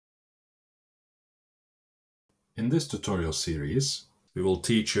In this tutorial series, we will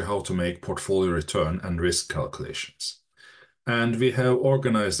teach you how to make portfolio return and risk calculations. And we have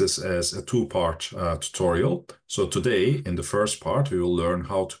organized this as a two-part tutorial. So today, in the first part, we will learn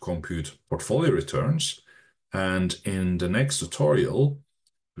how to compute portfolio returns. And in the next tutorial,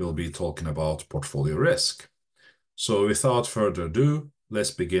 we'll be talking about portfolio risk. So without further ado, let's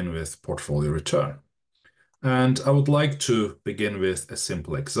begin with portfolio return. And I would like to begin with a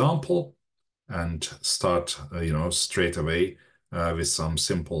simple example and start, straight away with some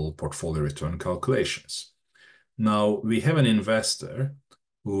simple portfolio return calculations. Now, we have an investor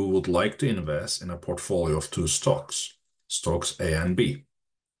who would like to invest in a portfolio of two stocks A and B.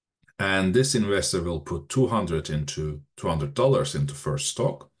 And this investor will put $200 into first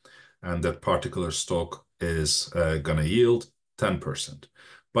stock, and that particular stock is going to yield 10%.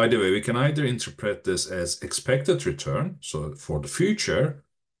 By the way, we can either interpret this as expected return, so for the future,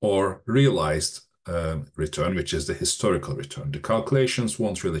 or realized return, which is the historical return. The calculations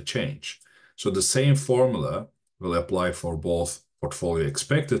won't really change. So the same formula will apply for both portfolio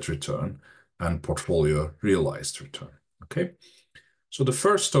expected return and portfolio realized return. Okay, so the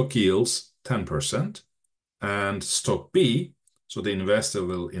first stock yields 10%, and stock B, so the investor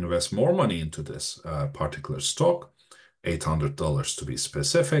will invest more money into this particular stock, $800 to be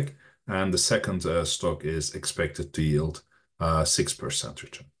specific, and the second stock is expected to yield 6%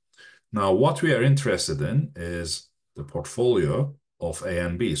 return. Now, what we are interested in is the portfolio of A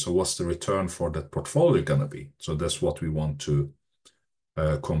and B. So what's the return for that portfolio going to be? So that's what we want to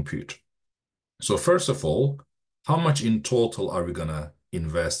compute. So first of all, how much in total are we going to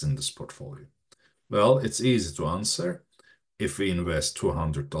invest in this portfolio? Well, it's easy to answer. If we invest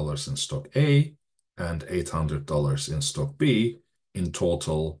 $200 in stock A and $800 in stock B, in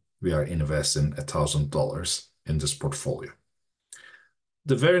total, we are investing $1,000 in this portfolio.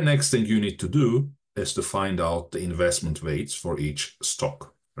 The very next thing you need to do is to find out the investment weights for each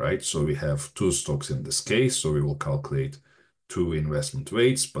stock, right? So we have two stocks in this case, so we will calculate two investment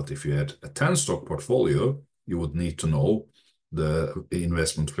weights. But if you had a 10-stock portfolio, you would need to know the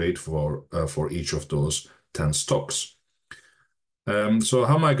investment weight for each of those 10 stocks. So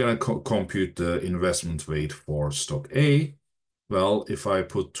how am I going to compute the investment weight for stock A? Well, if I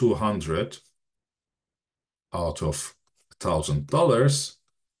put 200 out of $1,000,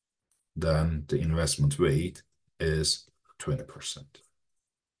 then the investment weight is 20%,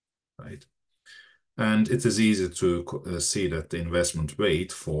 right? And it is easy to see that the investment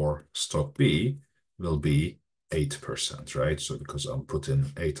weight for stock B will be 8%, right? So because I'm putting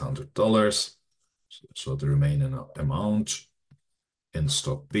 $800, so the remaining amount in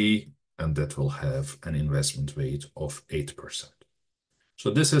stock B, and that will have an investment weight of 8%.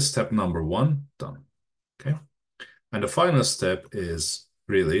 So this is step number one done, okay? And the final step is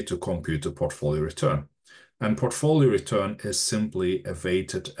really to compute the portfolio return. And portfolio return is simply a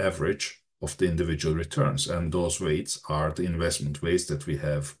weighted average of the individual returns. And those weights are the investment weights that we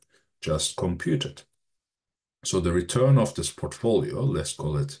have just computed. So the return of this portfolio, let's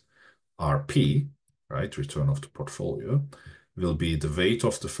call it RP, right? Return of the portfolio will be the weight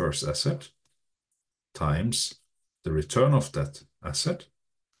of the first asset times the return of that asset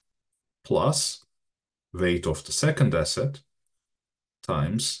plus weight of the second asset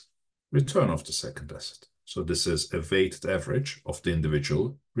times return of the second asset. So this is a weighted average of the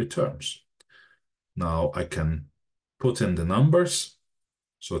individual returns. Now I can put in the numbers.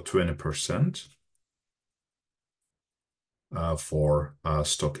 So 20% for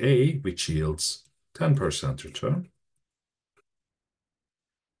stock A, which yields 10% return,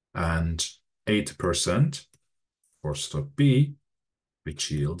 and 8% for stock B,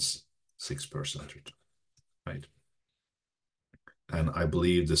 which yields 6% return, right? And I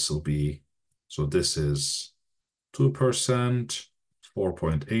believe this will be, so this is 2%,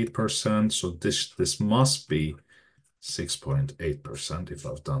 4.8%. So this must be 6.8% if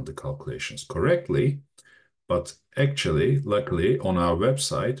I've done the calculations correctly. But actually, luckily, on our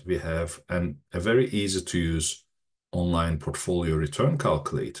website, we have a very easy to use online portfolio return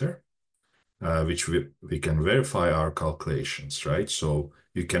calculator, which we can verify our calculations, right? So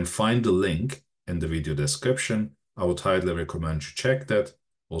you can find the link in the video description. I would highly recommend you check that,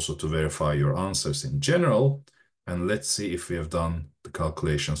 also to verify your answers in general. And let's see if we have done the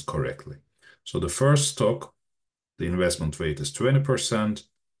calculations correctly. So the first stock, the investment weight is 20%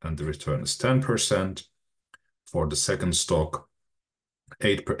 and the return is 10%. For the second stock,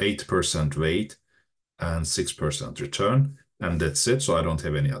 8% weight and 6% return. And that's it. So I don't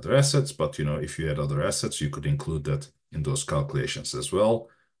have any other assets, but if you had other assets, you could include that in those calculations as well.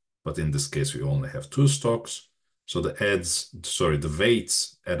 But in this case, we only have two stocks. So the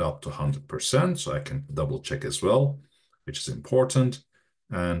weights add up to 100%. So I can double check as well, which is important.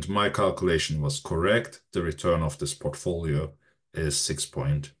 And my calculation was correct. The return of this portfolio is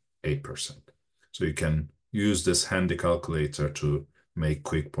 6.8%. So you can use this handy calculator to make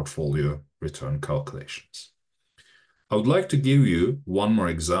quick portfolio return calculations. I would like to give you one more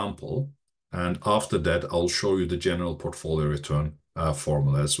example, and after that, I'll show you the general portfolio return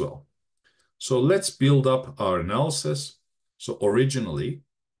formula as well. So let's build up our analysis. So originally,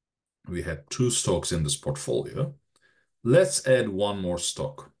 we had 2 stocks in this portfolio. Let's add one more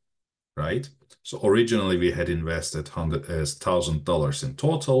stock, right? So originally, we had invested $1,000 in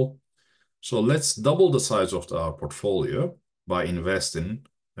total. So let's double the size of our portfolio by investing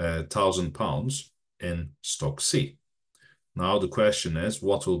 £1,000 in stock C. Now the question is,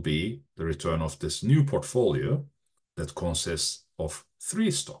 what will be the return of this new portfolio that consists of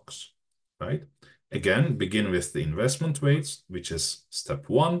 3 stocks, right? Again, begin with the investment weights, which is step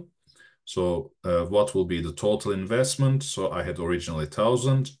 1. So what will be the total investment? So I had originally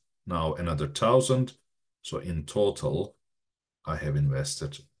 1,000, now another 1,000. So in total, I have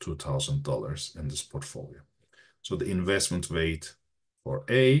invested $2,000 in this portfolio. So the investment weight for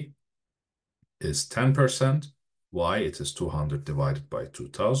A is 10%. Why? It is 200 divided by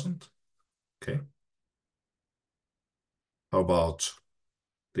 2,000. Okay. How about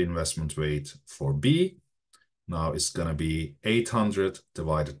the investment weight for B? Now it's going to be 800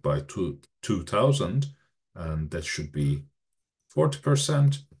 divided by 2,000, and that should be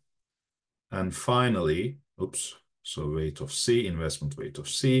 40%. And finally, so weight of C, investment weight of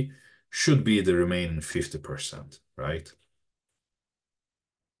C, should be the remaining 50%, right?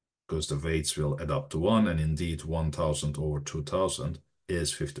 Because the weights will add up to 1, and indeed 1,000 over 2,000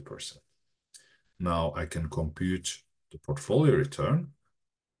 is 50%. Now I can compute the portfolio return.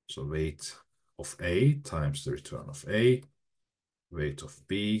 So weight of A times the return of A, weight of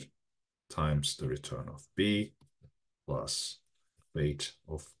B times the return of B, plus weight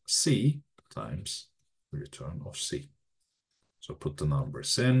of C times the return of C. So put the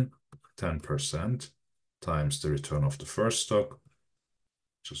numbers in, 10% times the return of the first stock,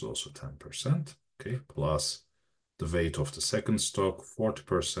 which is also 10%, okay, plus the weight of the second stock,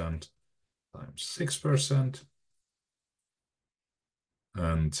 40% times 6%,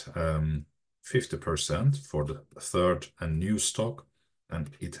 and 50% for the third and new stock, and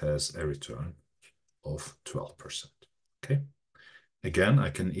it has a return of 12%, okay? Again, I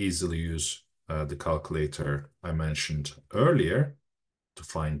can easily use the calculator I mentioned earlier to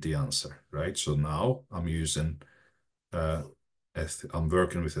find the answer, right? So now I'm using, I'm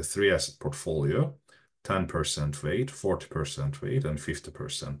working with a 3-asset portfolio, 10% weight, 40% weight, and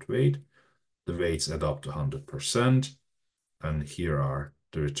 50% weight. The weights add up to 100%, and here are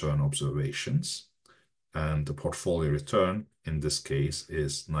the return observations. And the portfolio return in this case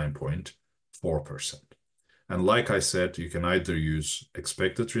is 9.4%. And like I said, you can either use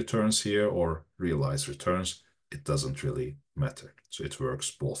expected returns here or realized returns. It doesn't really matter. So it works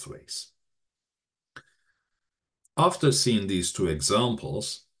both ways. After seeing these 2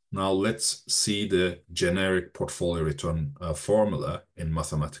 examples, now let's see the generic portfolio return formula in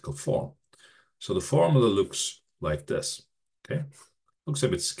mathematical form. So the formula looks like this, okay? Looks a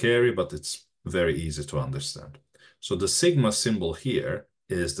bit scary, but it's very easy to understand. So the sigma symbol here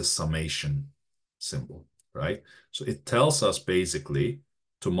is the summation symbol, right? So it tells us basically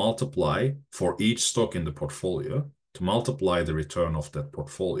to multiply for each stock in the portfolio, to multiply the return of that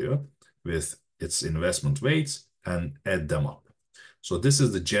portfolio with its investment weights and add them up. So this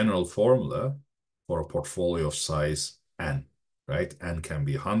is the general formula for a portfolio of size n, right? N can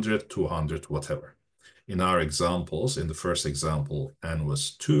be 100, 200, whatever. In our examples, in the first example, n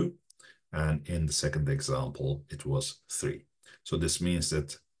was 2, and in the second example, it was 3. So this means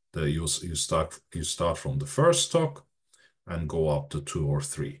that you start from the first stock and go up to 2 or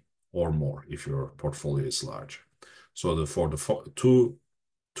 3 or more if your portfolio is large. So for the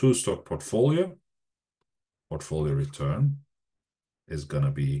two stock portfolio return is going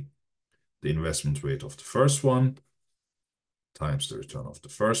to be the investment weight of the first one times the return of the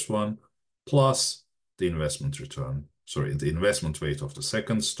first one plus the investment weight of the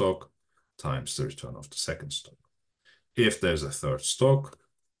second stock times the return of the second stock. If there's a third stock,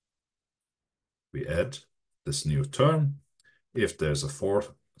 we add this new term. If there's a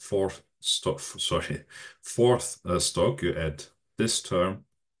fourth stock, you add this term,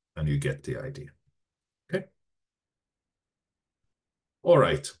 and you get the idea. Okay. All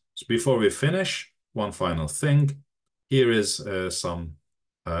right. So before we finish, one final thing. Here is some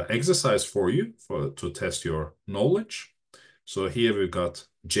exercise for you to test your knowledge. So here we've got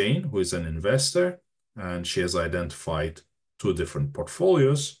Jane, who is an investor. and she has identified 2 different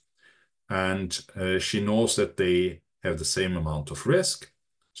portfolios, and she knows that they have the same amount of risk.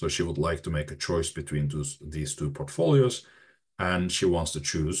 So she would like to make a choice between these 2 portfolios, and she wants to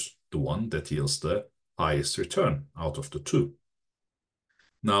choose the one that yields the highest return out of the 2.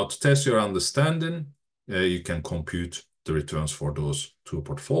 Now, to test your understanding, you can compute the returns for those 2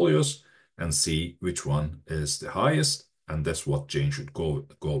 portfolios and see which one is the highest, and that's what Jane should go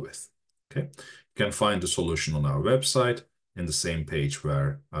with. Okay, you can find the solution on our website in the same page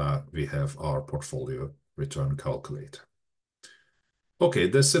where we have our portfolio return calculator. Okay,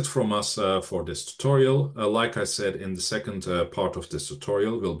 that's it from us for this tutorial. Like I said, in the second part of this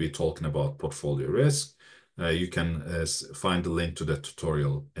tutorial, we'll be talking about portfolio risk. You can find the link to that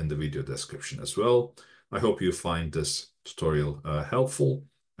tutorial in the video description as well. I hope you find this tutorial helpful,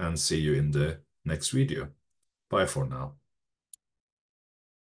 and see you in the next video. Bye for now.